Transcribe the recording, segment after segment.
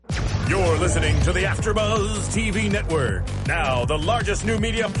listening to the AfterBuzz TV Network, now the largest new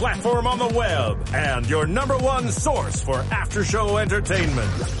media platform on the web and your number one source for after-show entertainment.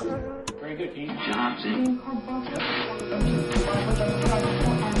 Very good, Keith. Johnson.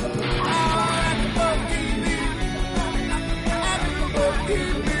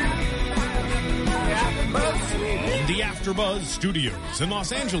 The AfterBuzz Studios in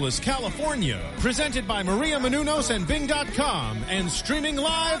Los Angeles, California. Presented by Maria Menounos and Bing.com and streaming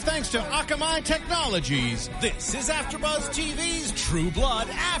live thanks to Akamai Technologies. This is AfterBuzz TV's True Blood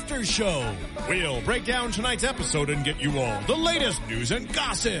After Show. We'll break down tonight's episode and get you all the latest news and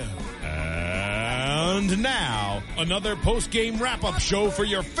gossip. And now, another post-game wrap-up show for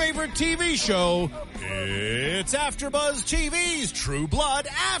your favorite TV show. It's AfterBuzz TV's True Blood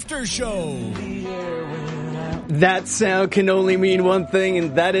After Show. That sound can only mean one thing,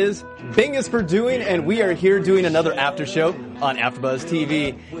 and that is Bing is for doing, and we are here doing another after show on AfterBuzz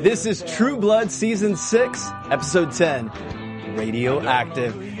TV. This is True Blood Season 6, Episode 10,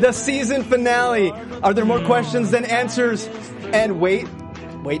 Radioactive. The season finale. Are there more questions than answers? And wait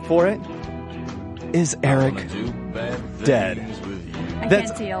for it. Is Eric dead? I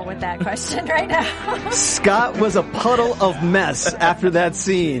can't deal with that question right now. Scott was a puddle of mess after that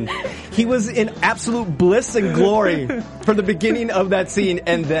scene. He was in absolute bliss and glory for the beginning of that scene,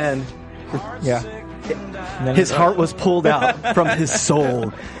 and then, his heart was pulled out from his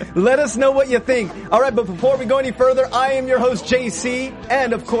soul. Let us know what you think. All right, but before we go any further, I am your host, JC,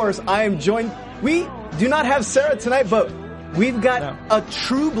 and of course, I am joined. We do not have Sarah tonight, but we've got a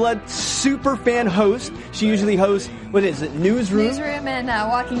True Blood super fan host. She usually hosts, what is it, Newsroom? Newsroom and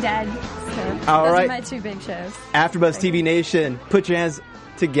Walking Dead. So all those right. are my two big shows. AfterBuzz TV Nation, put your hands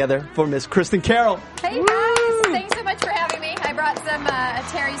together for Miss Kristen Carroll. Hey guys, thanks so much for having me. I brought some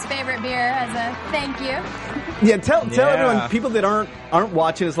Terry's favorite beer as a thank you. Yeah, tell everyone, people that aren't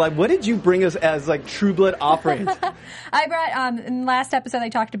watching us live, what did you bring us as like True Blood offerings? I brought in the last episode I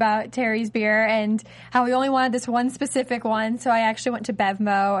talked about Terry's beer and how we only wanted this one specific one, so I actually went to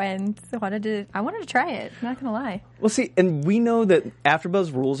Bevmo and I wanted to try it. I'm not gonna lie. Well, see, and we know that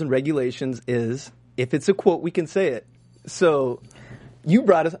AfterBuzz rules and regulations is if it's a quote, we can say it. So you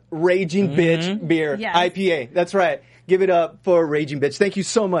brought us Raging Bitch beer, yes. IPA. That's right. Give it up for Raging Bitch. Thank you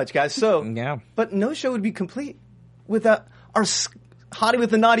so much, guys. So, but no show would be complete without our hottie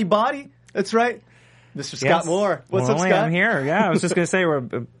with the naughty body. That's right. Mr. Scott Moore. What's up, Scott? I'm here. Yeah, I was just going to say we're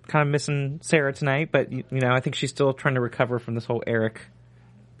kind of missing Sarah tonight, but you know, I think she's still trying to recover from this whole Eric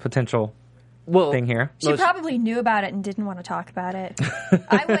potential thing here. She probably knew about it and didn't want to talk about it.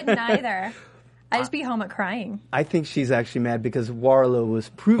 I wouldn't either. I'd just be home at crying. I think she's actually mad because Warlow was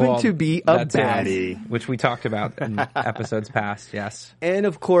proven to be a baddie. Which we talked about in episodes past, yes. And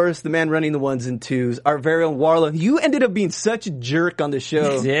of course, the man running the ones and twos, our very own Warlow. You ended up being such a jerk on the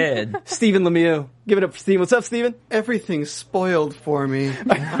show. I did. Stephen Lemieux. Give it up for Stephen. What's up, Stephen? Everything's spoiled for me.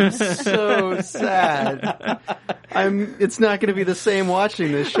 I'm so sad. It's not going to be the same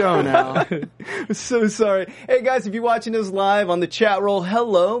watching this show now. I'm so sorry. Hey guys, if you're watching us live on the chat roll,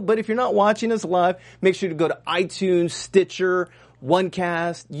 hello. But if you're not watching us live, make sure to go to iTunes, Stitcher,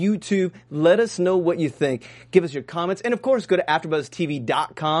 OneCast, YouTube. Let us know what you think. Give us your comments. And of course, go to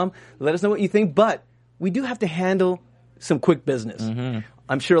AfterBuzzTV.com. Let us know what you think. But we do have to handle some quick business. Mm-hmm.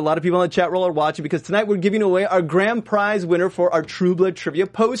 I'm sure a lot of people on the chat roll are watching because tonight we're giving away our grand prize winner for our True Blood Trivia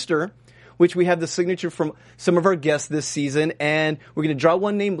poster, which we have the signature from some of our guests this season, and we're going to draw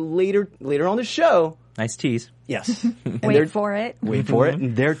one name later on the show. Nice tease. Yes. Wait for it. Wait for it.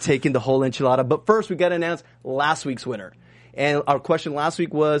 And they're taking the whole enchilada. But first, we got to announce last week's winner. And our question last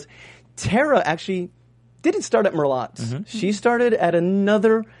week was, Tara actually didn't start at Merlot's. Mm-hmm. She started at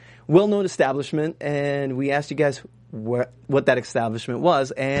another well-known establishment, and we asked you guys what that establishment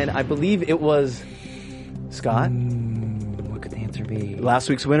was, and I believe it was Scott. What could the answer be? Last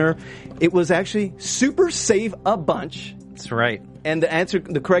week's winner. It was actually Super Save a Bunch. That's right. And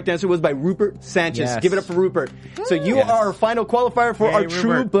the correct answer was by Rupert Sanchez. Yes. Give it up for Rupert. So you are our final qualifier for our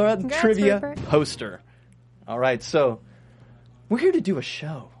True Blood Trivia Rupert. poster. All right, so we're here to do a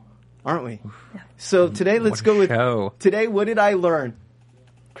show, aren't we? Yeah. So today, let's go with today. What did I learn?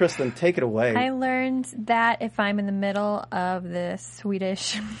 Kristen, take it away. I learned that if I'm in the middle of the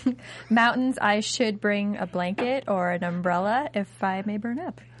Swedish mountains, I should bring a blanket or an umbrella if I may burn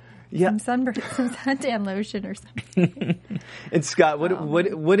up. Yeah. Some suntan lotion or something. And Scott, what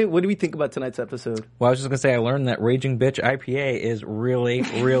do we think about tonight's episode? Well, I was just going to say I learned that Raging Bitch IPA is really,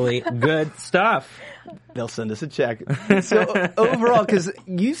 really good stuff. They'll send us a check. So overall, because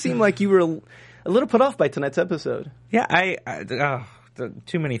you seem like you were a little put off by tonight's episode. Yeah,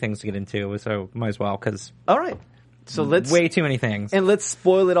 too many things to get into, so might as well. All right. So let's way too many things. And let's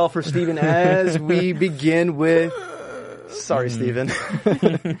spoil it all for Steven as we begin with. Sorry, Steven.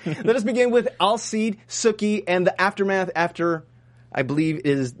 Let us begin with Alcide, Sookie, and the aftermath after, I believe,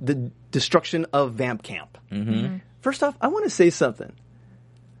 is the destruction of Vamp Camp. First off, I want to say something.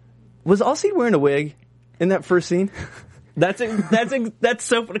 Was Alcide wearing a wig in that first scene? That's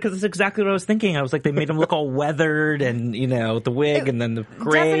so funny because that's exactly what I was thinking. I was like, they made him look all weathered and, the wig and then the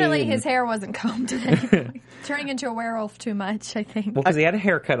gray. Definitely his hair wasn't combed at any point. Turning into a werewolf too much, I think. Well, because he had a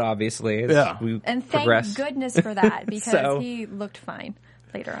haircut, obviously. And thank goodness for that because he looked fine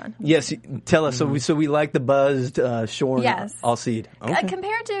later on. Yes, tell us. So we like the buzzed, shorn Alcide. Okay.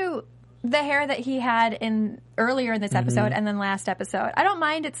 Compared to the hair that he had earlier in this episode and then last episode, I don't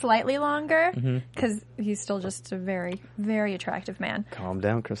mind it slightly longer because he's still just a very, very attractive man. Calm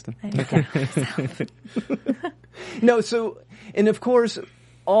down, Kristen. No, and of course,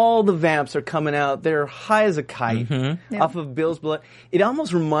 all the vamps are coming out. They're high as a kite off of Bill's blood. It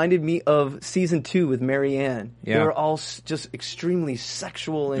almost reminded me of season 2 with Marianne. Yeah. They were all just extremely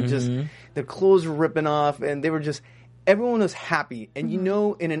sexual and just their clothes were ripping off and they were just... Everyone was happy. And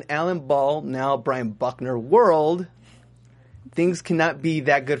in an Alan Ball, now Brian Buckner world, things cannot be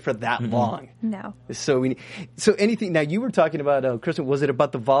that good for that long. No. So anything, now you were talking about, Kristen, was it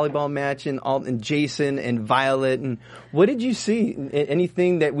about the volleyball match and Jason and Violet? And what did you see?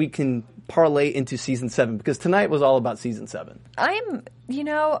 Anything that we can parlay into season 7? Because tonight was all about season 7.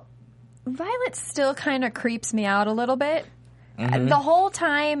 Violet still kind of creeps me out a little bit. The whole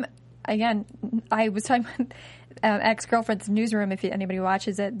time, again, I was talking about... Ex-Girlfriend's Newsroom, if anybody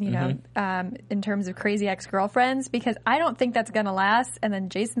watches it, in terms of crazy ex-girlfriends, because I don't think that's going to last, and then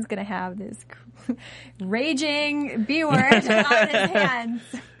Jason's going to have this raging B-word on his hands.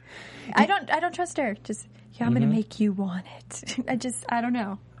 I don't trust her. Just, I'm going to make you want it. I don't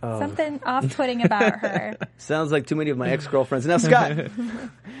know. Something off-putting about her. Sounds like too many of my ex-girlfriends. Now, Scott,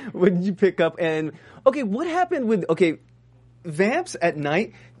 what did you pick up? And, what happened with, vamps at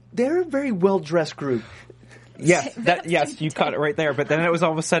night, they're a very well-dressed group. Yes, you caught it right there. But then it was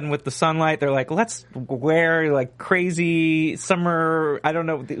all of a sudden with the sunlight, they're like, let's wear like crazy summer, I don't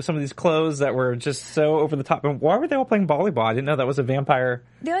know, some of these clothes that were just so over the top. And why were they all playing volleyball? I didn't know that was a vampire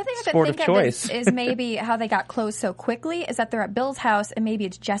The only thing I sport could of think choice. of is maybe how they got clothes so quickly is that they're at Bill's house and maybe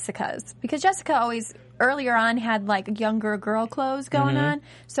it's Jessica's. Because Jessica always... earlier on had like younger girl clothes going on.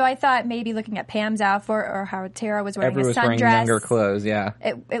 So I thought maybe looking at Pam's outfit or how Tara was wearing Everyone a sundress. was wearing younger clothes, yeah.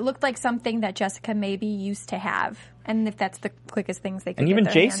 It looked like something that Jessica maybe used to have. And if that's the quickest things they could And get even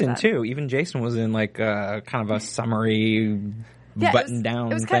their Jason, hands on. too. Even Jason was in like kind of a summery button-down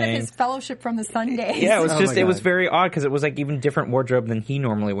thing. It was kind of his Fellowship from the Sun days. Yeah, it was it was very odd because it was like even different wardrobe than he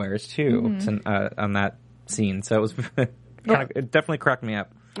normally wears, too, on that scene. So it was it definitely cracked me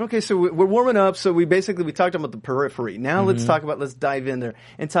up. Okay, so we're warming up. So we talked about the periphery. Now let's dive in there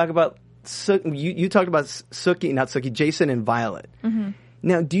and talk about, you talked about Jason and Violet.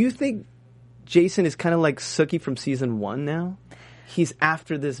 Now, do you think Jason is kind of like Sookie from season 1 now? He's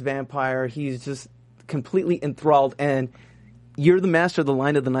after this vampire. He's just completely enthralled. And you're the master of the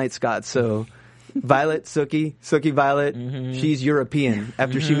line of the night, Scott. So Violet, Sookie, Violet, she's European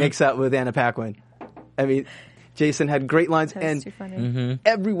after she makes out with Anna Paquin. I mean... Jason had great lines, and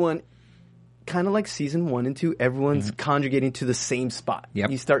everyone, kind of like season 1 and 2, everyone's conjugating to the same spot.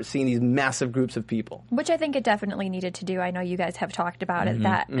 Yep. You start seeing these massive groups of people. Which I think it definitely needed to do. I know you guys have talked about it,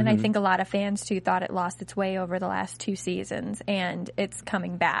 and I think a lot of fans, too, thought it lost its way over the last 2 seasons, and it's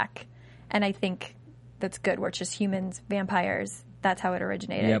coming back. And I think that's good. We're just humans, vampires. That's how it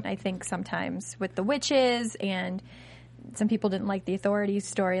originated. Yep. And I think sometimes with the witches and... some people didn't like the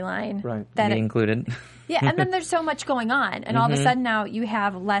Authorities storyline. Right. Me included. Yeah, and then there's so much going on. And all of a sudden now you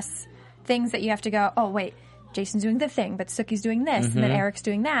have less things that you have to go, oh, wait, Jason's doing the thing, but Sookie's doing this, and then Eric's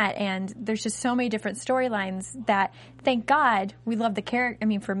doing that. And there's just so many different storylines that, thank God, we love the character. I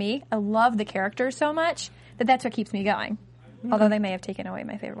mean, for me, I love the characters so much that that's what keeps me going. Although they may have taken away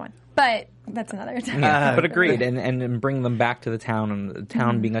my favorite one. But that's another time. But agreed, and bring them back to the town, and the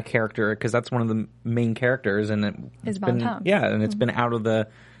town being a character, because that's one of the main characters, and it's Von been Tom. and it's been out of the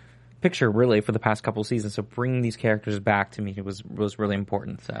picture really for the past couple seasons. So bringing these characters back to me was really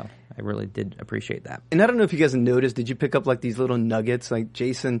important. So I really did appreciate that. And I don't know if you guys noticed, did you pick up like these little nuggets? Like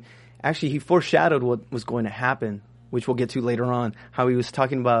Jason, actually, he foreshadowed what was going to happen, which we'll get to later on. How he was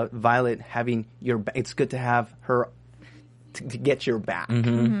talking about Violet having it's good to have her to get your back.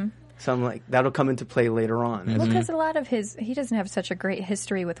 So I'm like, that'll come into play later on. Well, because a lot of he doesn't have such a great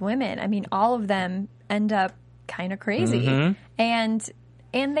history with women. I mean, all of them end up kind of crazy.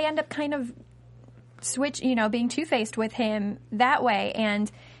 And they end up kind of being two-faced with him that way. And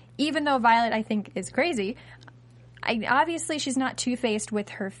even though Violet, I think, is crazy, obviously she's not two-faced with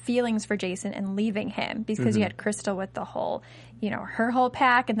her feelings for Jason and leaving him, because you had Crystal with the whole, her whole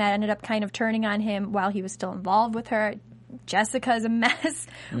pack, and that ended up kind of turning on him while he was still involved with her. Jessica's a mess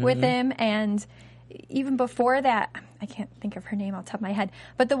with him, and even before that, I can't think of her name off the top of my head,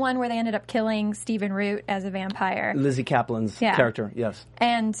 but the one where they ended up killing Stephen Root as a vampire. Lizzie Kaplan's character, yes.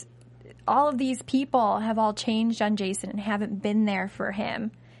 And all of these people have all changed on Jason and haven't been there for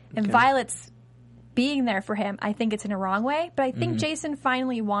him. And Violet's being there for him, I think it's in a wrong way, but I think Jason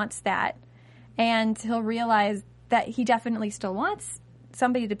finally wants that. And he'll realize that he definitely still wants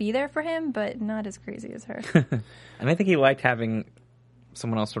somebody to be there for him, but not as crazy as her. And I think he liked having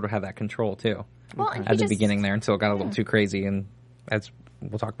someone else sort of have that control, too. Well, at the beginning there, until it got a little too crazy, and as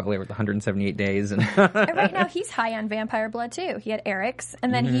we'll talk about later with the 178 days. And right now, he's high on vampire blood, too. He had Eric's,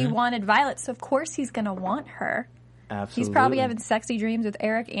 and then he wanted Violet, so of course he's going to want her. Absolutely. He's probably having sexy dreams with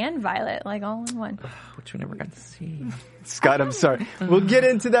Eric and Violet, like all in one. Which we never got to see. Scott, I'm sorry. We'll get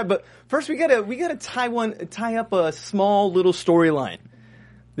into that, but first we gotta tie up a small little storyline.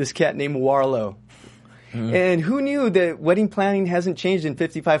 This cat named Warlow. And who knew that wedding planning hasn't changed in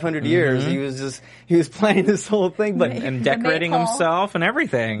 5,500 years? He was planning this whole thing, but and decorating himself and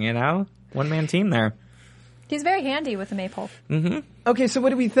everything, one man team there. He's very handy with the maypole. Okay, so what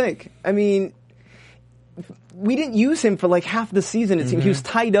do we think? I mean, we didn't use him for like half the season. It seemed he was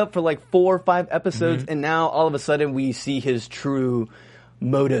tied up for like 4 or 5 episodes, and now all of a sudden we see his true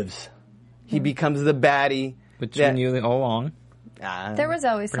motives. He becomes the baddie. Which you knew all along. There was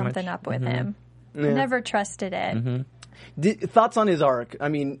always something up with him. Yeah. Never trusted it. Thoughts on his arc? I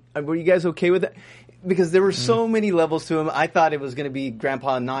mean, were you guys okay with it? Because there were so many levels to him. I thought it was going to be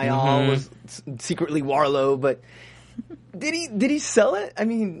Grandpa Niall was secretly Warlow, but did he sell it? I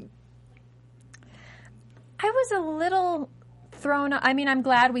mean, I was a little thrown. I mean, I'm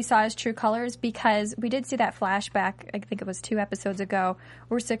glad we saw his true colors, because we did see that flashback, I think it was 2 episodes ago,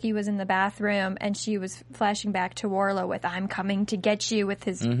 where Sookie was in the bathroom and she was flashing back to Warlow with "I'm coming to get you" with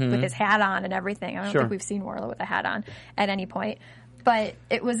his hat on and everything. I don't think we've seen Warlow with a hat on at any point, but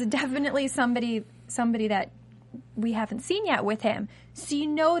it was definitely somebody that we haven't seen yet with him.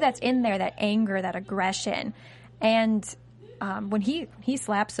 So that's in there, that anger, that aggression. And when he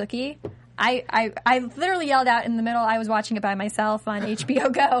slapped Sookie, I literally yelled out in the middle. I was watching it by myself on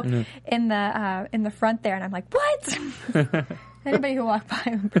HBO Go in the front there, and I'm like, "What?" Anybody who walked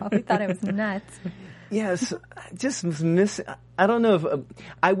by probably thought I was nuts. Yes, just missing. I don't know if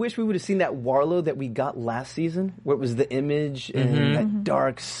I wish we would have seen that Warlow that we got last season, where it was the image and that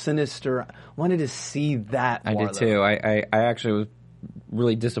dark, sinister. I wanted to see that. I did too. I actually was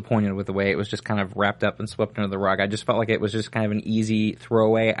really disappointed with the way it was just kind of wrapped up and swept under the rug. I just felt like it was just kind of an easy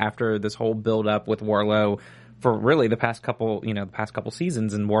throwaway after this whole build up with Warlow for really the past couple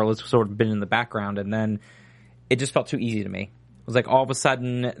seasons, and Warlow's sort of been in the background, and then it just felt too easy to me. It was like all of a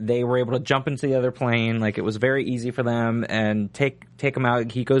sudden they were able to jump into the other plane, like it was very easy for them, and take him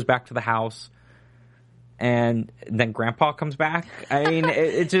out. He goes back to the house. And then Grandpa comes back. I mean,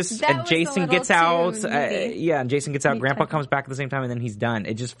 it just and Jason gets out. And Jason gets out. Grandpa comes back at the same time, and then he's done.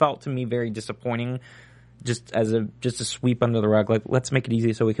 It just felt to me very disappointing, just as a sweep under the rug. Like, let's make it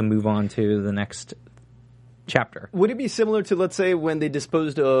easy so we can move on to the next chapter. Would it be similar to, let's say, when they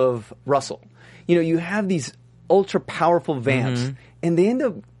disposed of Russell? You have these ultra powerful vamps, and they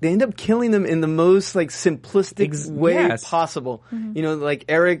end up killing them in the most like simplistic way possible. Like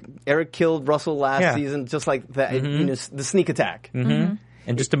Eric killed Russell last season, just like that. The sneak attack. And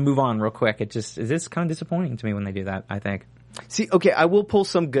just to move on real quick, it is kind of disappointing to me when they do that, I think. See, okay, I will pull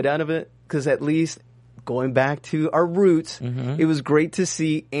some good out of it, because at least going back to our roots, it was great to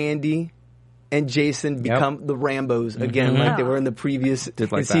see Andy and Jason become the Rambos again, like they were in the previous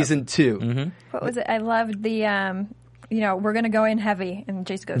in season 2. What was it? I loved the, we're going to go in heavy. And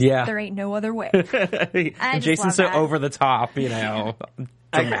Jason goes, there ain't no other way. And Jason's so over the top,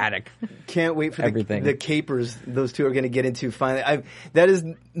 dramatic. Can't wait for the capers those two are going to get into finally. That is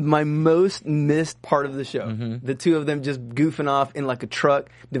my most missed part of the show. The two of them just goofing off in like a truck,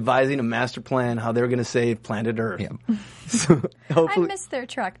 devising a master plan how they're going to save planet Earth. So hopefully, I miss their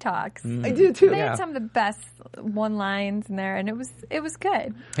truck talks. I did too. They had some of the best one-lines in there, and it was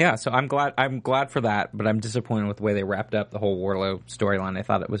good. Yeah, so I'm glad for that, but I'm disappointed with the way they wrapped up the whole Warlow storyline. I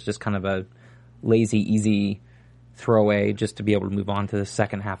thought it was just kind of a lazy, easy throwaway just to be able to move on to the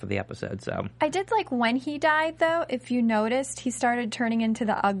second half of the episode. So I did like when he died, though. If you noticed, he started turning into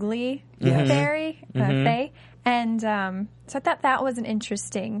the ugly fairy, Faye, and so I thought that was an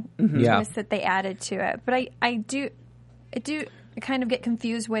interesting twist that they added to it. But I do kind of get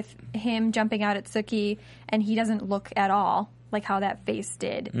confused with him jumping out at Sookie, and he doesn't look at all like how that face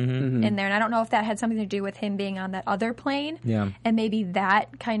did in there. And I don't know if that had something to do with him being on that other plane. Yeah. And maybe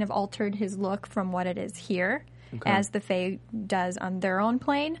that kind of altered his look from what it is here as the Fae does on their own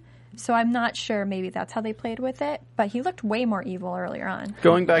plane. So I'm not sure maybe that's how they played with it. But he looked way more evil earlier on.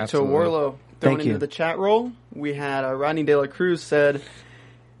 Going back Absolutely. to Warlow, thrown Thank you. into the chat roll, we had Rodney De La Cruz said,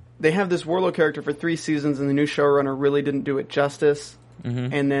 they have this Warlow character for 3 seasons and the new showrunner really didn't do it justice.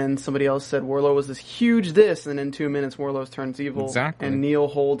 And then somebody else said Warlow was this huge this, and then in 2 minutes Warlow turns evil. Exactly. And Neil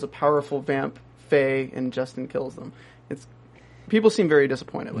holds a powerful vamp Fae, and Justin kills them. People seem very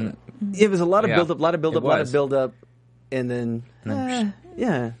disappointed with it. It was a lot of Yeah. build up, It was. and then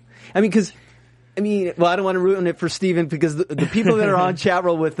yeah. I mean, well, I don't want to ruin it for Steven because the people that are on chat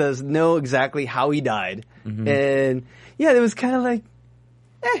roll with us know exactly how he died, and yeah, it was kind of like,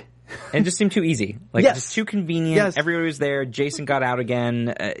 And it just seemed too easy. Like, Yes. just too convenient. Yes. Everybody was there. Jason got out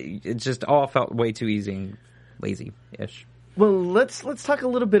again. It just all felt way too easy and lazy-ish. Well, let's talk a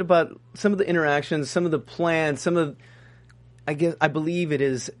little bit about some of the interactions, some of the plans, some of, I believe it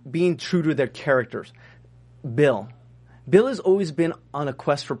is being true to their characters. Bill has always been on a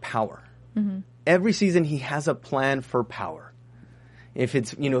quest for power. Every season he has a plan for power. If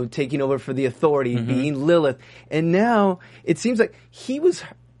it's, taking over for the Authority, being Lilith. And now it seems like he was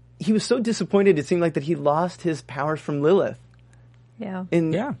so disappointed, it seemed like that he lost his powers from Lilith. Yeah.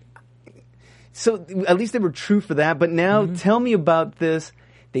 And Yeah. so at least they were true for that. But now tell me about this.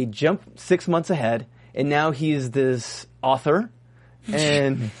 They jumped 6 months ahead, and now he is this author.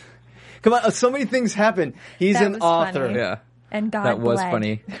 And come on, so many things happen. He's That an was author. funny. Yeah. And God That was bled.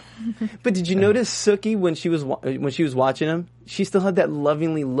 funny. But did you notice Suki when she was watching him? She still had that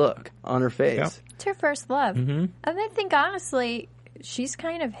lovingly look on her face. Yeah. It's her first love. And I think, honestly, she's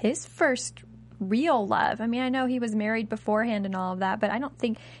kind of his first real love. I mean, I know he was married beforehand and all of that, but I don't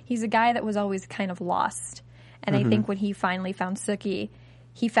think he's a guy that was always kind of lost. And I think when he finally found Suki,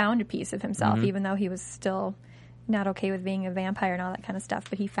 he found a piece of himself, even though he was still not okay with being a vampire and all that kind of stuff.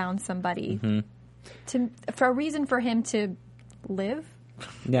 But he found somebody for a reason for him to live.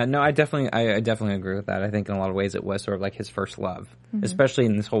 Yeah, no, I definitely agree with that. I think in a lot of ways it was sort of like his first love, especially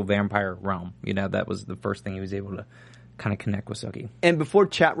in this whole vampire realm. That was the first thing he was able to kind of connect with Suki. And before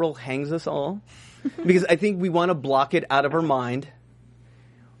chat roll hangs us all, because I think we want to block it out of our mind.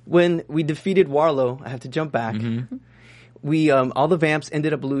 When we defeated Warlow, I have to jump back. We all the vamps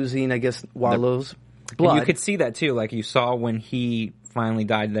ended up losing, I guess, Warlow's blood. And you could see that too, like you saw when he finally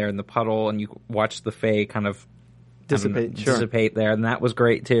died there in the puddle, and you watched the Fae kind of dissipate there, and that was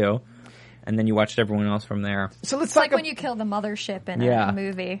great too. And then you watched everyone else from there, So let's It's talk like when you kill the mothership in Yeah. a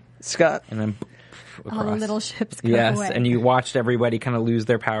movie. Scott. and then All the across. little ships go Yes, away. and you watched everybody kind of lose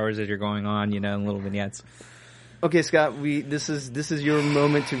their powers as you're going on, in little vignettes. Okay, Scott, this is your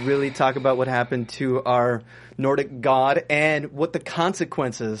moment to really talk about what happened to our Nordic god and what the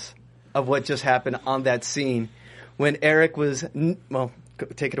consequences of what just happened on that scene when Eric was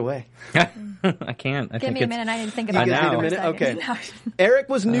take it away. I can't. Give me a minute. I didn't think about You that. guys need a for minute? second. Okay. Eric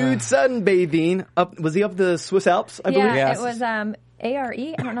was nude sunbathing up. Was he up the Swiss Alps? I believe. Yeah, Yes. it was ARE.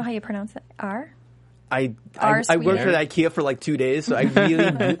 I don't know how you pronounce it. R. I Sweden. worked at IKEA for like 2 days, so I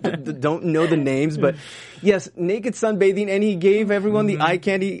really don't know the names. But yes, naked sunbathing, and he gave everyone the eye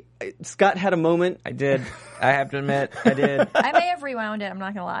candy. Scott had a moment. I did. I have to admit, I did. I may have rewound it. I'm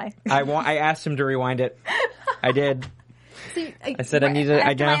not gonna lie. I asked him to rewind it. I did. See, I said I needed.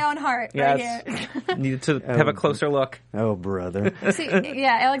 after I my own heart. Yes. Right here. Needed to have a closer look. Oh, brother. See,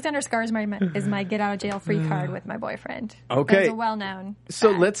 yeah, Alexander Skarsgård is my get out of jail free card with my boyfriend. Okay. That's a well known. So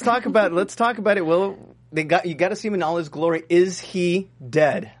let's talk about it. Well, you got to see him in all his glory. Is he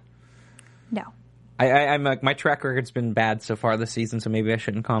dead? No. I'm my track record's been bad so far this season, so maybe I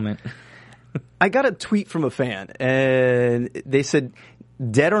shouldn't comment. I got a tweet from a fan, and they said,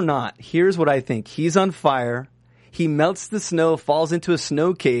 "Dead or not, here's what I think. He's on fire. He melts the snow, falls into a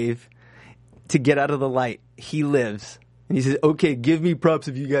snow cave to get out of the light. He lives." And he says, "Okay, give me props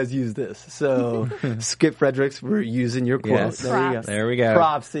if you guys use this." So, Skip Fredericks, we're using your quote. Yes. There you go. Props. There we go.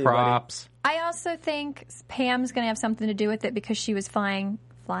 Props to you, buddy. Props. I also think Pam's going to have something to do with it because she was flying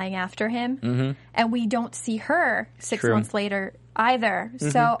after him, and we don't see her 6 True. months later either.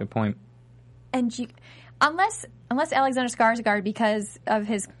 So, Good point. and unless Alexander Skarsgård, because of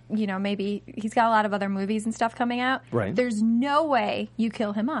his, maybe he's got a lot of other movies and stuff coming out. Right. There's no way you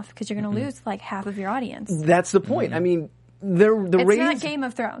kill him off because you're going to lose like half of your audience. That's the point. I mean, It's not Game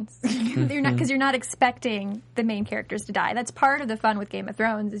of Thrones. You're not, because you're not expecting the main characters to die. That's part of the fun with Game of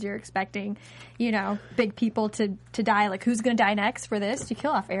Thrones, is you're expecting, big people to die. Like, who's going to die next for this? You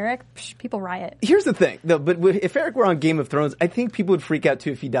kill off Eric, people riot. Here's the thing, though. But if Eric were on Game of Thrones, I think people would freak out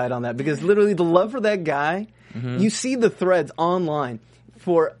too if he died on that, because literally the love for that guy. You see the threads online.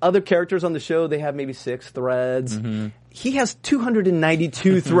 For other characters on the show, they have maybe 6 threads. He has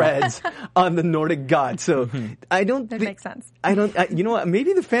 292 threads on the Nordic god. So I don't. That makes sense. You know what?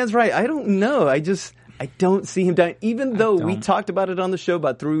 Maybe the fan's right. I don't know. I don't see him dying. Even though we talked about it on the show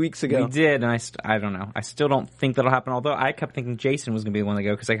about 3 weeks ago. We did, and I don't know. I still don't think that'll happen. Although I kept thinking Jason was going to be the one to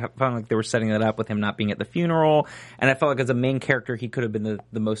go, because I found like they were setting it up with him not being at the funeral, and I felt like as a main character he could have been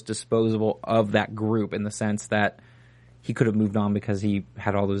the most disposable of that group, in the sense that he could have moved on because he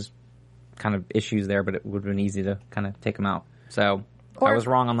had all those kind of issues there, but it would have been easy to kind of take him out. So I was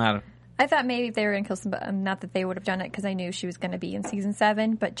wrong on that. I thought maybe if they were going to kill somebody, not that they would have done it, because I knew she was going to be in season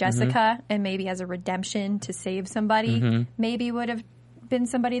 7, but Jessica, and maybe as a redemption to save somebody, maybe would have been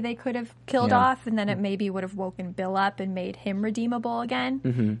somebody they could have killed off, and then it maybe would have woken Bill up and made him redeemable again.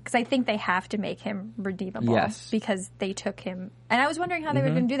 Because I think they have to make him redeemable, because they took him. And I was wondering how they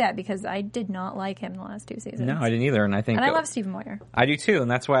were going to do that, because I did not like him the last 2 seasons. No, I didn't either, and I love Stephen Moyer. I do too,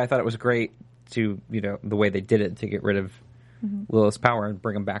 and that's why I thought it was great to, the way they did it, to get rid of Lilith's power and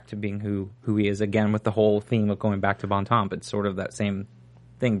bring him back to being who he is again, with the whole theme of going back to Bon Temps. It's sort of that same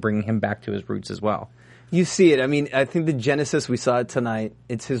thing, bringing him back to his roots as well. You see it. I mean, I think the genesis, we saw it tonight.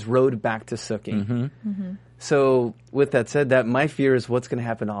 It's his road back to Sookie. So, with that said, my fear is what's going to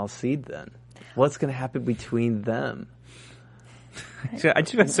happen to Alcide then? What's going to happen between them? So I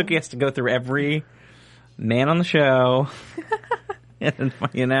just feel Sookie has to go through every man on the show. And,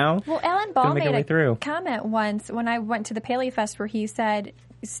 Well, Alan Ball made a comment once when I went to the Paley Fest, where he said,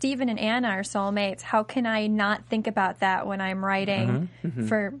 Steven and Anna are soulmates. How can I not think about that when I'm writing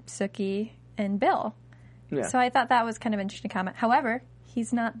for Sookie and Bill? Yeah. So I thought that was kind of an interesting comment. However,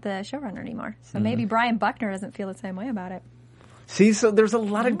 he's not the showrunner anymore. So maybe Brian Buckner doesn't feel the same way about it. See, so there's a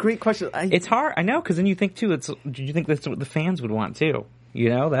lot of great questions. It's hard. I know, because then you think, too, do you think that's what the fans would want, too?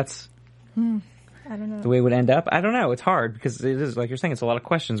 That's I don't know. The way it would end up. I don't know. It's hard, because it is, like you're saying, it's a lot of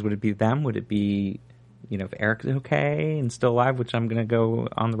questions. Would it be them? Would it be, if Eric's okay and still alive, which I'm going to go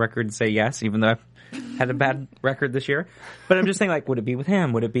on the record and say yes, even though I've had a bad record this year. But I'm just saying, like, would it be with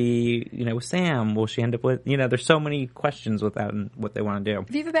him? Would it be, with Sam? Will she end up with, there's so many questions with that and what they want to do.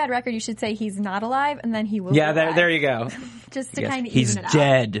 If you have a bad record, you should say he's not alive, and then he will be alive. there you go. Just to kind of even it out. He's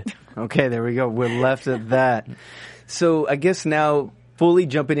dead. Okay, there we go. We're left at that. So I guess now, fully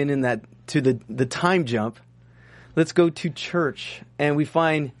jumping in that, to the time jump, let's go to church. And we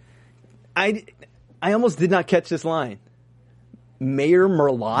find, I almost did not catch this line. Mayor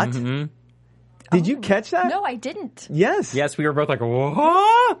Merlot? Did you catch that? No, I didn't. Yes. Yes, we were both like,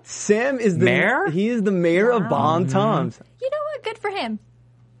 what? Sam is the mayor? He is the mayor of Bon Temps. You know what? Good for him.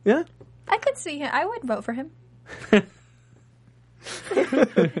 Yeah? I could see him. I would vote for him.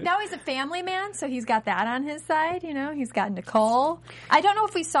 Now he's a family man, so he's got that on his side. He's got Nicole. I don't know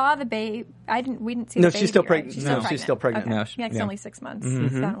if we saw the babe. We didn't see. No, the baby, she's still right? pregnant. She's still pregnant. Okay. No, it's only 6 months, so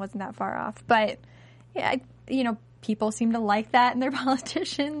it wasn't that far off. But yeah, people seem to like that in their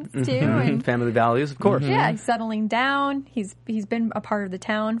politicians too. And family values, of course. Yeah, he's settling down. He's been a part of the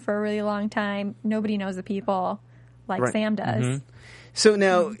town for a really long time. Nobody knows the people like Sam does. So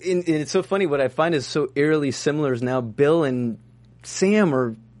now, it's so funny. What I find is so eerily similar is now Bill and Sam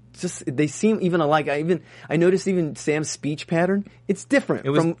are just, they seem even alike. I noticed even Sam's speech pattern. It's different. It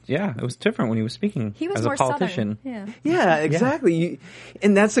was different when he was speaking. He was as more a politician. Southern. Yeah, exactly.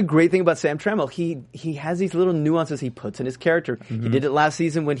 And that's the great thing about Sam Trammell. He has these little nuances he puts in his character. He did it last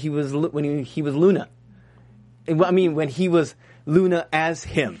season when he was Luna. When he was Luna as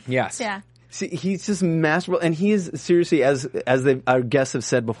him. Yes. Yeah. See, he's just masterful, and he is seriously, as our guests have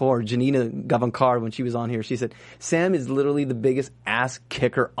said before, Janina Gavankar, when she was on here, she said, Sam is literally the biggest ass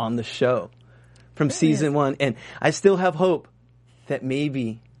kicker on the show from season 1, and I still have hope that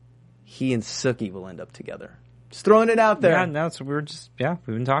maybe he and Sookie will end up together. Just throwing it out there. Yeah, no, so we've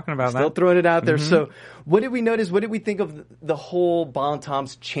been talking about Still throwing it out there. So, what did we notice? What did we think of the whole Bon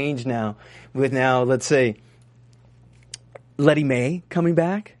Temps change now, with now, let's say, Letty Mae coming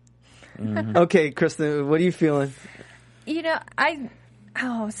back? Okay, Kristen, what are you feeling?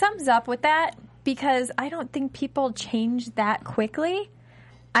 Something's up with that, because I don't think people change that quickly.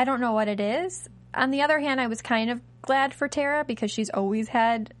 I don't know what it is. On the other hand, I was kind of glad for Tara, because she's always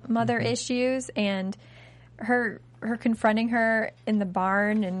had mother issues, and her her confronting her in the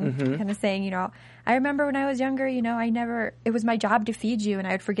barn and kind of saying, you know, I remember when I was younger, you know, it was my job to feed you and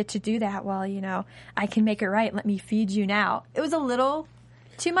I would forget to do that. Well, you know, I can make it right. Let me feed you now. It was a little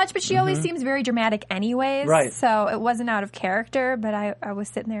too much, but she always seems very dramatic anyways. Right. So it wasn't out of character, but I was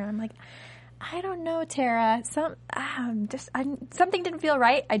sitting there and I'm like, I don't know, Tara. Something didn't feel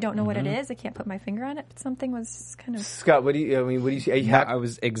right. I don't know what it is. I can't put my finger on it, but something was kind of... Scott, what do you see? I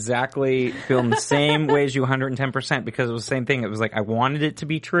was exactly feeling the same way as you 110% because it was the same thing. It was like I wanted it to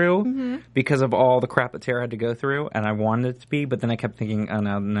be true because of all the crap that Tara had to go through, and I wanted it to be, but then I kept thinking,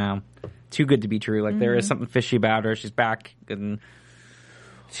 oh, no. Too good to be true. Like, there is something fishy about her. She's back, and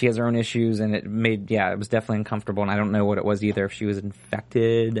she has her own issues, and it was definitely uncomfortable, and I don't know what it was either, if she was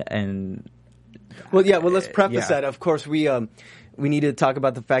infected, and... Well, let's preface that. Of course, we need to talk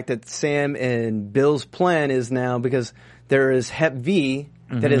about the fact that Sam and Bill's plan is now because there is Hep V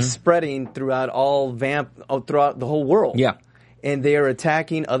that is spreading throughout throughout the whole world. Yeah. And they are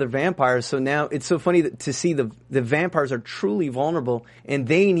attacking other vampires. So now it's so funny to see the vampires are truly vulnerable and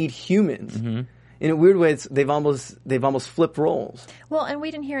they need humans. In a weird way, they've almost flipped roles. Well, and we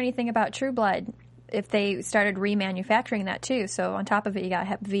didn't hear anything about True Blood. If they started remanufacturing that too. So on top of it, you got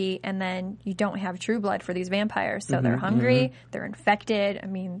Hep V, and then you don't have True Blood for these vampires. So they're hungry, they're infected. I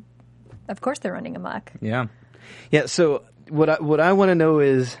mean, of course they're running amok. Yeah. Yeah, so what I want to know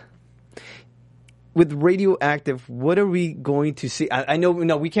is, with Radioactive, what are we going to see? I know,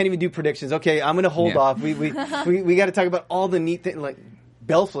 no, we can't even do predictions. Okay, I'm going to hold off. We got to talk about all the neat things, like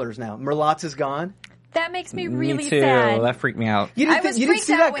Bellfleurs now. Merlotte's is gone. That makes me really me too. sad. That freaked me out. You didn't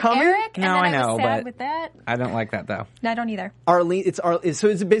see that coming? Eric, No, and then I know, was sad but with that. I don't like that though. I don't either. Arlene, so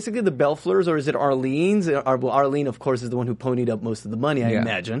is it basically the Bellfleurs or is it Arlene's? Well, Arlene, of course, is the one who ponied up most of the money, I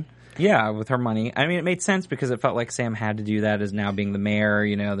imagine. Yeah, with her money. I mean, it made sense because it felt like Sam had to do that as now being the mayor.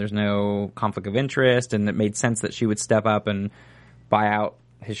 You know, there's no conflict of interest, and it made sense that she would step up and buy out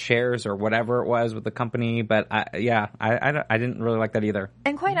his shares or whatever it was with the company. But I didn't really like that either.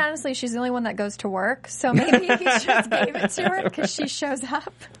 And quite honestly, she's the only one that goes to work, so maybe he just gave it to her because she shows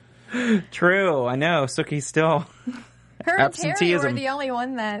up. True, I know. Suki's still Her and Terry absenteeism. were the only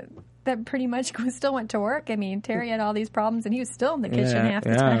one that pretty much still went to work. I mean, Terry had all these problems, and he was still in the kitchen half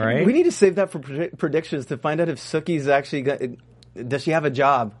the time. Right? We need to save that for predictions to find out if Suki's actually does she have a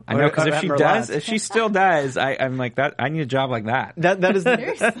job? I know, because if she still does, I'm like that. I need a job like that. That is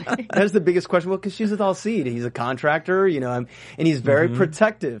that is the biggest question. Well, because she's with All Seed, he's a contractor, you know, and he's very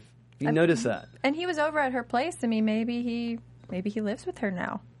protective. You notice that, and he was over at her place. I mean, maybe he lives with her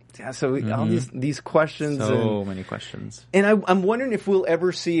now. Yeah. So all these questions, so many questions, and I'm wondering if we'll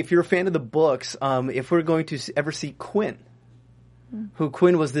ever see, if you're a fan of the books, if we're going to ever see Quinn, who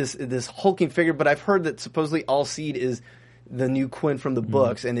Quinn was this hulking figure, but I've heard that supposedly All Seed is the new Quinn from the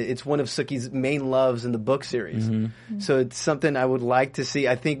books, and it's one of Suki's main loves in the book series. So it's something I would like to see.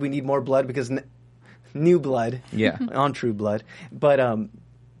 I think we need more blood because new blood, on True Blood. But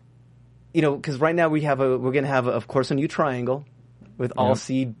you know, because right now we're going to have of course a new triangle with All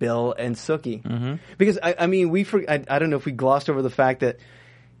Seed, Bill, and Suki. Because I mean I don't know if we glossed over the fact that.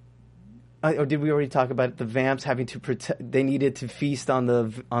 Or did we already talk about it? The vamps having to protect? They needed to feast on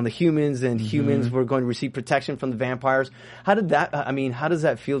the humans, and humans were going to receive protection from the vampires. How did that? I mean, how does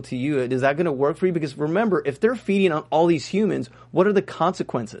that feel to you? Is that going to work for you? Because remember, if they're feeding on all these humans, what are the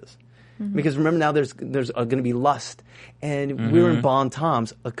consequences? Because remember, now there's going to be lust, and we're in Bon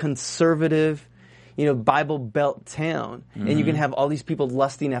Tom's, a conservative, you know, Bible Belt town, and you can have all these people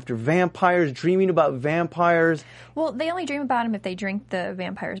lusting after vampires, dreaming about vampires. Well, they only dream about them if they drink the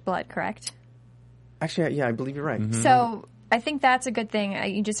vampire's blood, correct? Actually, yeah, I believe you're right. So I think that's a good thing.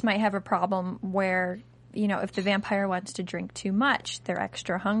 You just might have a problem where, you know, if the vampire wants to drink too much, they're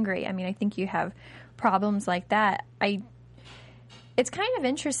extra hungry. I mean, I think you have problems like that. It's kind of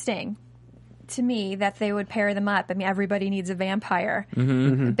interesting to me that they would pair them up. I mean, everybody needs a vampire,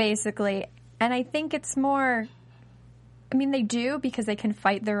 basically. And I think it's more, I mean, they do because they can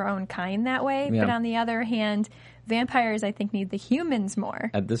fight their own kind that way. Yeah. But on the other hand, vampires, I think, need the humans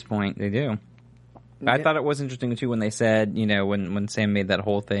more. At this point, they do. I thought it was interesting, too, when they said, you know, when Sam made that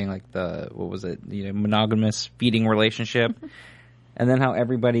whole thing, like what was it, you know, monogamous feeding relationship. And then how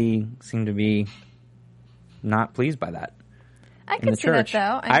everybody seemed to be not pleased by that. I could see that,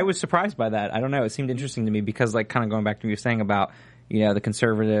 though. I was surprised by that. I don't know. It seemed interesting to me because, like, kind of going back to what you were saying about, you know, the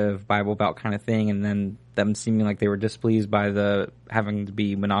conservative Bible Belt kind of thing, and then them seeming like they were displeased by the having to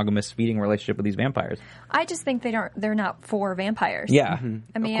be monogamous feeding relationship with these vampires. I just think they're not for vampires. Yeah.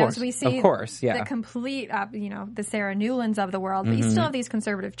 I mean, as we see the complete, you know, the Sarah Newlands of the world, but you still have these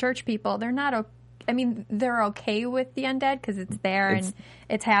conservative church people. They're not I mean, they're okay with the undead because it's there and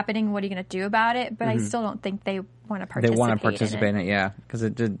it's happening. What are you going to do about it? But I still don't think they want to participate. They want to participate in it, yeah, because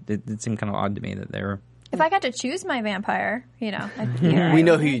it did seem kind of odd to me that they were. If I got to choose my vampire, I'd be all right. We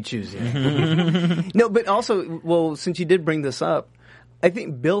know who you choose. Yeah. No, but also, well, since you did bring this up, I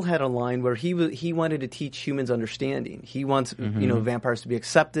think Bill had a line where he wanted to teach humans understanding. He wants vampires to be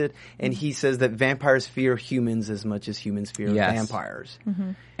accepted, and he says that vampires fear humans as much as humans fear vampires.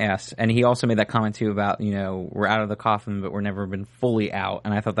 Mm-hmm. Yes, and he also made that comment too about we're out of the coffin, but we're never been fully out,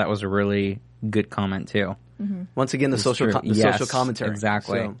 and I thought that was a really good comment too. Mm-hmm. Once again, the social commentary,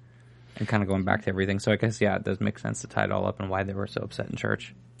 exactly, so. And kind of going back to everything. So I guess it does make sense to tie it all up and why they were so upset in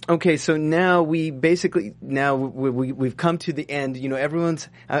church. Okay, so now we've come to the end. Everyone's.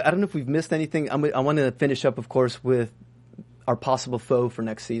 I don't know if we've missed anything. I want to finish up, of course, with our possible foe for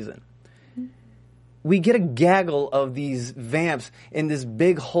next season. We get a gaggle of these vamps in this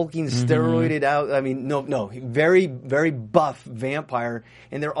big hulking steroided out. I mean, no, very very buff vampire,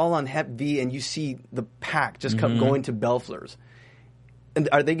 and they're all on Hep V, and you see the pack just kept going to Bellflours. And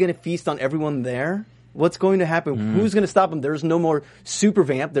are they going to feast on everyone there? What's going to happen? Who's going to stop them? There's no more super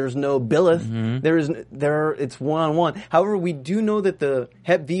vamp. There's no Billith. It's one-on-one. However, we do know that the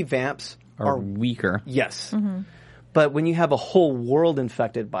Hep V vamps are weaker. Yes. But when you have a whole world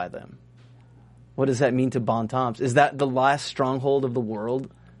infected by them, what does that mean to Bon Toms? Is that the last stronghold of the world?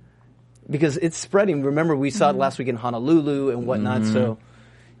 Because it's spreading. Remember, we saw it last week in Honolulu and whatnot. So,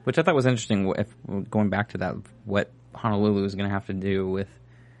 which I thought was interesting. If going back to that, what Honolulu is going to have to do with.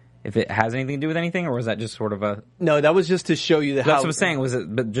 If it has anything to do with anything, or was that just sort of a... No, that was just to show you That's what I'm saying. Was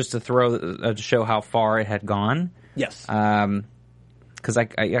it but just to show how far it had gone? Yes. Because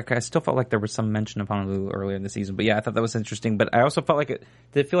I still felt like there was some mention of Honolulu earlier in the season. But yeah, I thought that was interesting. But I also felt like did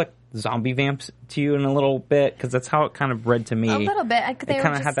it feel like zombie vamps to you in a little bit? Because that's how it kind of read to me. A little bit. It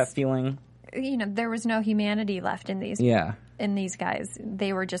kind of had that feeling. There was no humanity left in these. Yeah. In these guys,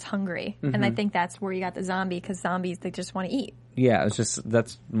 they were just hungry, and I think that's where you got the zombie, because zombies, they just want to eat. Yeah, it's just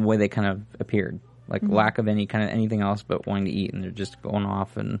that's the way they kind of appeared, like lack of any kind of anything else but wanting to eat, and they're just going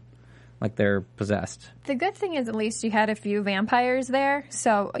off and like they're possessed. The good thing is at least you had a few vampires there,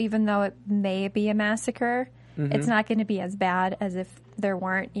 so even though it may be a massacre, it's not going to be as bad as if there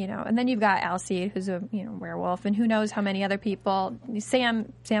weren't, And then you've got Alcide, who's a werewolf, and who knows how many other people.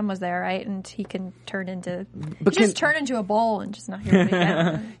 Sam was there, right? And he can turn into turn into a bowl and just knock everybody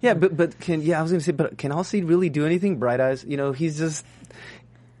down. Yeah, but I was going to say, but can Alcide really do anything? Bright Eyes, he's just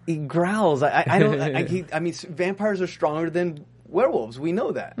he growls. I mean, vampires are stronger than werewolves. We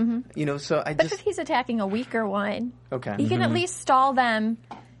know that. So But if he's attacking a weaker one, okay, he can at least stall them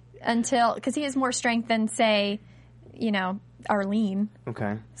until, because he has more strength than, say, Arlene.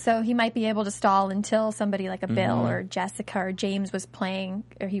 Okay. So he might be able to stall until somebody like a Bill or Jessica or James was playing,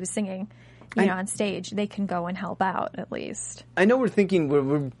 or he was singing, on stage. They can go and help out at least. I know we're thinking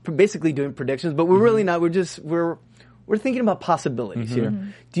we're basically doing predictions, but we're really not. We're thinking about possibilities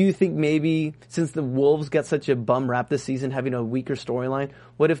here. Do you think maybe since the Wolves got such a bum rap this season, having a weaker storyline,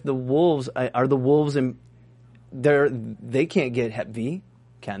 what if the Wolves are the Wolves and they can't get Hep V?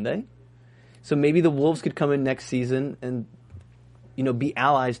 Can they? So maybe the Wolves could come in next season and, be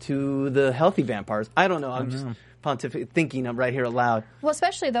allies to the healthy vampires. I don't know. I'm just thinking right here aloud. Well,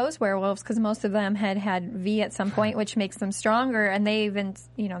 especially those werewolves, because most of them had V at some point, which makes them stronger. And they even,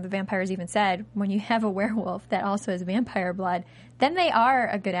 the vampires even said, when you have a werewolf that also has vampire blood, then they are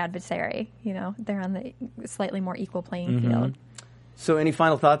a good adversary. They're on the slightly more equal playing field. So any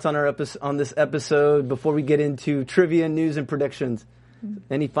final thoughts on this episode before we get into trivia, news, and predictions?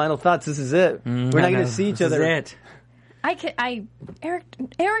 Any final thoughts? This is it. We're not going to see each other. This is it.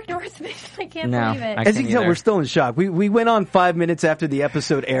 Eric Northman, I can't believe it. As you can tell, we're still in shock. We went on 5 minutes after the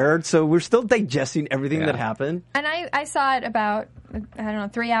episode aired, so we're still digesting everything that happened. And I saw it about,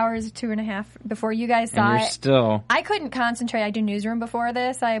 3 hours, 2.5 before you guys saw it. Still. I couldn't concentrate. I do newsroom before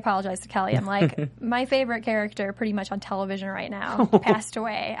this. I apologize to Kelly. I'm like, my favorite character pretty much on television right now passed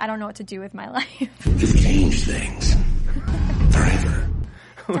away. I don't know what to do with my life. To change things forever.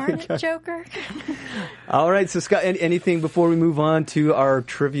 Darn it, Joker. All right, so Scott, anything before we move on to our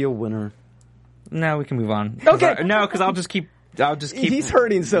trivia winner? No, we can move on. Okay. Because I'll just keep. He's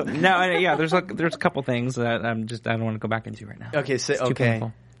hurting, so no. There's a couple things that I don't want to go back into right now. Okay, so too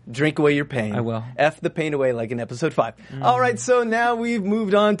painful. Drink away your pain. I will. F the pain away, like in episode 5. All right, so now we've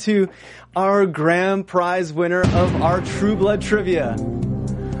moved on to our grand prize winner of our True Blood trivia.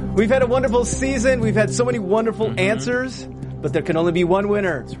 We've had a wonderful season. We've had so many wonderful answers. But there can only be one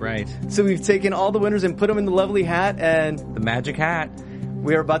winner. That's right. So we've taken all the winners and put them in the lovely hat, and the magic hat.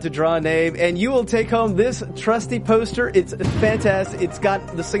 We are about to draw a name, and you will take home this trusty poster. It's fantastic. It's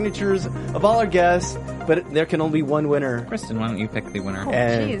got the signatures of all our guests, but there can only be one winner. Kristen, why don't you pick the winner? Oh,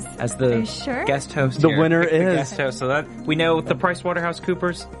 And jeez. As Are the you sure? guest host The here. winner Pick the is- guest host, so that we know the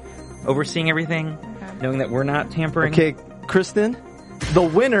PricewaterhouseCoopers overseeing everything, knowing that we're not tampering. Okay, Kristen, the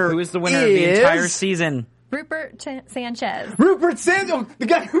winner Who is the winner of the entire season? Rupert Sanchez. Rupert Sanders, the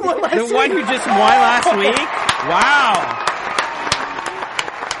guy who won last The week. one who just won last week? Wow.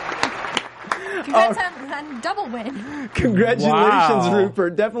 Congrats on double win. Congratulations, Wow.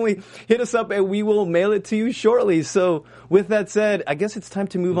 Rupert. Definitely hit us up and we will mail it to you shortly. So with that said, I guess it's time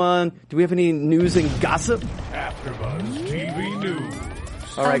to move on. Do we have any news and gossip? AfterBuzz TV News.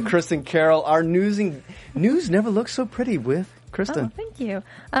 All right, Kristen Carroll, our news never looks so pretty with Kristen. Oh, thank you.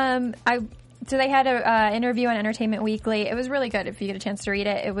 So they had an interview on Entertainment Weekly. It was really good if you get a chance to read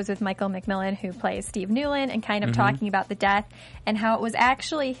it. It was with Michael McMillan, who plays Steve Newland, and kind of talking about the death and how it was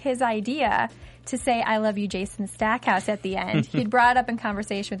actually his idea to say, "I love you, Jason Stackhouse," at the end. He'd brought up in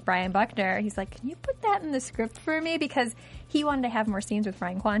conversation with Brian Buckner. He's like, "Can you put that in the script for me?" Because he wanted to have more scenes with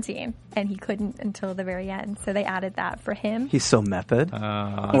Brian Quantine, and he couldn't until the very end. So they added that for him. He's so method.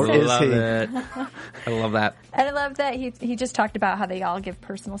 I Or is love he? it. I love that. And I love that he just talked about how they all give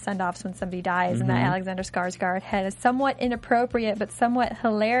personal send-offs when somebody dies, and that Alexander Skarsgård had a somewhat inappropriate but somewhat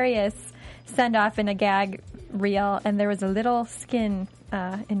hilarious send-off in a gag reel, and there was a little skin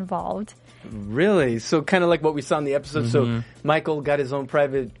involved. Really? So kind of like what we saw in the episode. So Michael got his own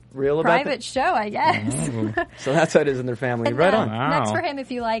private reel about Private show, I guess. So that's how it is in their family. And, Right on. Wow. Next for him, if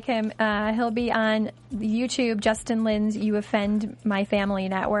you like him, he'll be on YouTube, Justin Lin's You Offend My Family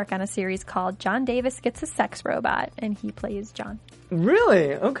Network, on a series called John Davis Gets a Sex Robot, and he plays John.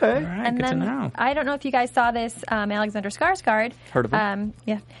 Really? Okay. All right, And good then to know. I don't know if you guys saw this, Alexander Skarsgård. Heard of him.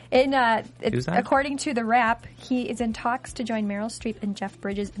 Yeah. Who's that? According to The Wrap, he is in talks to join Meryl Streep and Jeff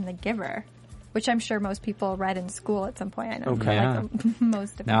Bridges in The Giver, which I'm sure most people read in school at some point. I know Okay.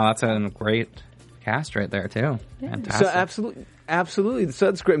 most of No, that's a great cast right there, too. Fantastic. So absolutely. So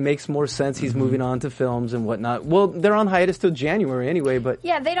that's great. Makes more sense. He's moving on to films and whatnot. Well, they're on hiatus till January anyway, but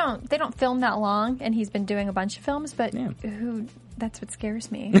Yeah, they don't film that long, and he's been doing a bunch of films, but Yeah. that's what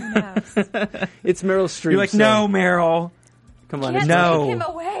scares me. Who knows? it's Meryl Streep. You're like, so- no, Meryl. Come on. Can't it's No. take him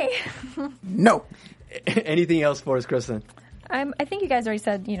away. No. Anything else for us, Kristen? I think you guys already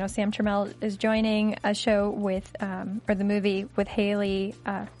said, Sam Trammell is joining a show with, or the movie with Haley,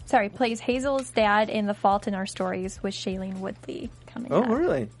 plays Hazel's dad in The Fault in Our Stories with Shailene Woodley coming Oh, up.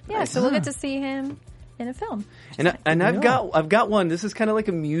 really? Yeah, so we'll get to see him in a film. And I've got one. This is kind of like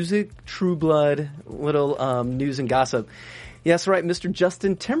a music True Blood little news and gossip. Yes, right. Mr.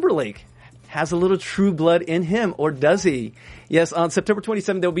 Justin Timberlake has a little True Blood in him, or does he? Yes, on September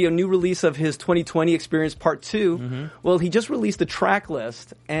 27th, there'll be a new release of his 2020 Experience Part 2. Well, he just released a track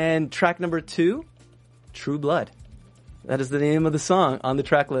list, and track number 2, True Blood. That is the name of the song on the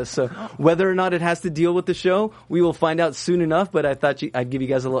track list. So whether or not it has to deal with the show, we will find out soon enough, but I thought I'd give you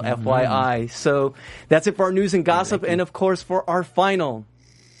guys a little FYI. So that's it for our news and gossip, and of course for our final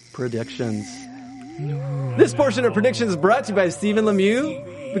predictions. This portion of predictions is brought to you by Stephen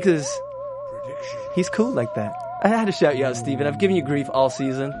Lemieux, because he's cool like that. I had to shout you out, Stephen. I've given you grief all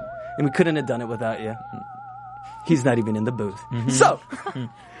season, and we couldn't have done it without you. He's not even in the booth. So,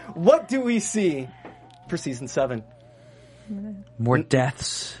 what do we see for season 7? More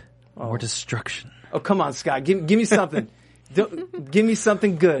deaths. More destruction. Oh, come on, Scott. Give me something. Give me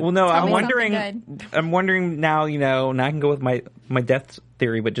something good. Well, no, Tell I'm me wondering. something I'm wondering now. Now I can go with my death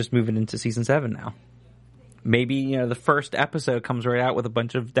theory, but just move it into season 7 now. Maybe the first episode comes right out with a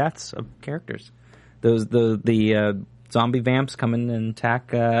bunch of deaths of characters. The zombie vamps come in and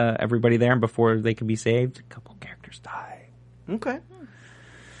attack everybody there, and before they can be saved, a couple characters die. Okay.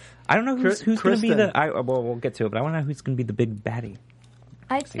 I don't know who's going to be Kristen. we'll get to it, but I want to know who's going to be the big baddie.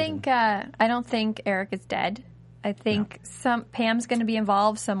 I think I don't think Eric is dead. I think Pam's going to be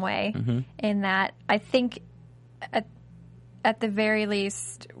involved some way in that. I think at the very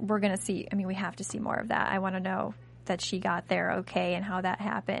least we're going to see. I mean, we have to see more of that. I want to know that she got there okay and how that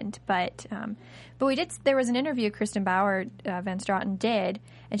happened. But we did. There was an interview Kristen Bauer, Van Straten did,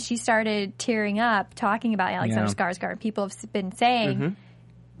 and she started tearing up talking about Alexander Skarsgård. People have been saying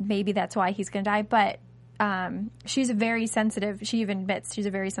maybe that's why he's going to die, but. She's a very sensitive, she even admits she's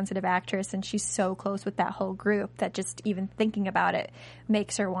a very sensitive actress, and she's so close with that whole group that just even thinking about it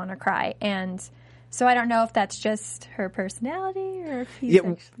makes her want to cry. And so I don't know if that's just her personality or if he's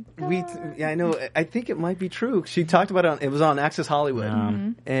actually I know. I think it might be true. She talked about it. It was on Access Hollywood,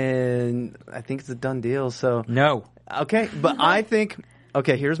 and I think it's a done deal. So No. okay, but I think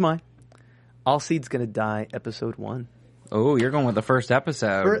here's mine. Alcide's gonna die episode 1. Oh, you're going with the first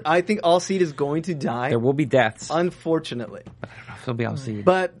episode. I think Alcide is going to die. There will be deaths. Unfortunately. It'll be Alcide.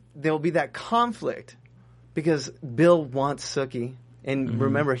 But there will be that conflict because Bill wants Sookie. And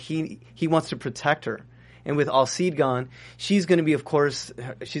remember, he wants to protect her. And with Alcide gone, she's going to be, of course,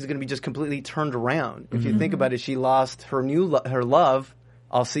 she's going to be just completely turned around. If you think about it, she lost her her love,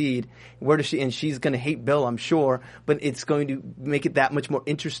 Alcide. Where does she? And she's going to hate Bill, I'm sure. But it's going to make it that much more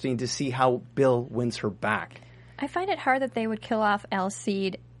interesting to see how Bill wins her back. I find it hard that they would kill off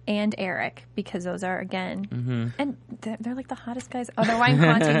Alcide and Eric because those are, again, and they're like the hottest guys. Although Ryan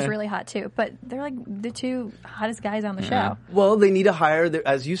Quantine's really hot too, but they're like the two hottest guys on the show. Well, they need to hire,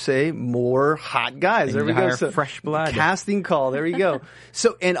 as you say, more hot guys. There we go. So, fresh blood. Casting call. There you go.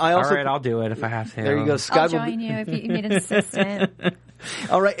 So, and I also. All right, I'll do it if I have to. There you go. Scott I'll join you if you need an assistant.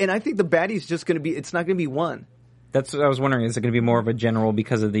 All right, and I think the baddie's just going to be. It's not going to be one. That's what I was wondering. Is it going to be more of a general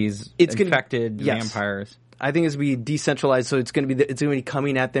because of these infected vampires? I think it's going to be decentralized, so it's going to be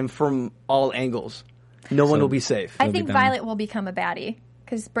coming at them from all angles. No one will be safe. I think Violet will become a baddie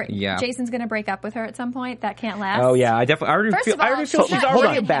because Jason's going to break up with her at some point. That can't last. Oh yeah, I already feel she's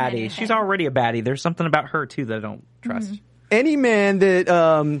already a baddie. anything. She's already a baddie. There's something about her too that I don't trust. Any man that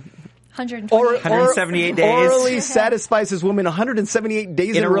 178 days orally satisfies his woman 178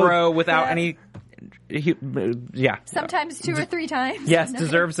 days in a row without any. Sometimes 2 or 3 times. Yes,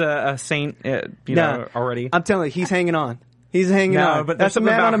 deserves a saint. Already. I'm telling you, he's hanging on. He's hanging on. But that's a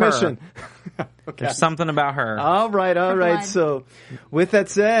man on a mission. Okay. There's something about her. All right. So, with that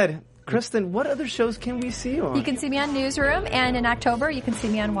said, Kristen, what other shows can we see you on? You can see me on Newsroom, and in October, you can see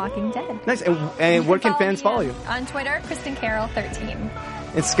me on Walking Dead. Nice. And where can fans follow you? On Twitter, Kristen Carroll 13.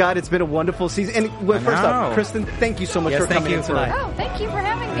 And Scott, it's been a wonderful season. And first off, Kristen, thank you so much for coming in tonight. Oh, thank you for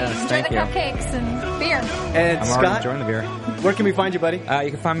having me. Enjoy the cupcakes and beer. And I'm Scott, already enjoying the beer. Where can we find you, buddy?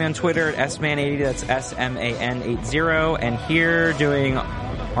 You can find me on Twitter at sman80. That's SMAN80. And here doing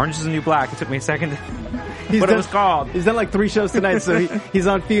Orange is the New Black. It took me a second. It was called. He's done like 3 shows tonight, so he's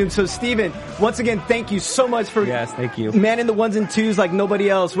on fumes. So, Steven, once again, thank you so much for thank you. manning the ones and twos like nobody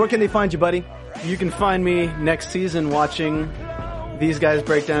else. Where can they find you, buddy? You can find me next season watching these guys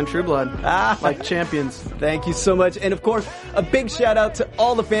break down True Blood like champions. Thank you so much. And, of course, a big shout-out to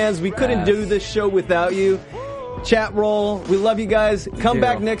all the fans. We couldn't do this show without you. Chat roll. We love you guys. Come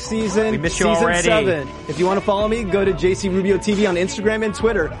back next season. We miss you season already. 7. If you want to follow me, go to JC Rubio TV on Instagram and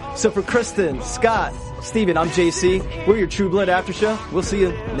Twitter. So for Kristen, Scott, Steven, I'm JC. We're your True Blood After Show. We'll see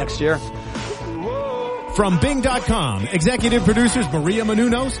you next year. From Bing.com, executive producers Maria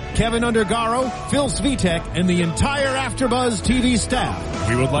Menounos, Kevin Undergaro, Phil Svitek, and the entire AfterBuzz TV staff.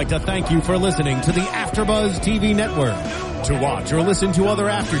 We would like to thank you for listening to the AfterBuzz TV network. To watch or listen to other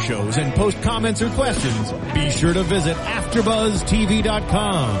after shows and post comments or questions, be sure to visit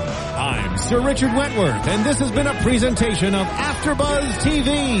AfterBuzzTV.com. I'm Sir Richard Wentworth, and this has been a presentation of AfterBuzz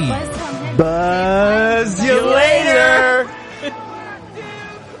TV. Buzz you later!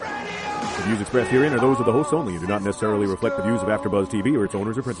 The views expressed herein are those of the hosts only and do not necessarily reflect the views of AfterBuzz TV or its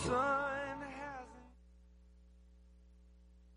owners or principals.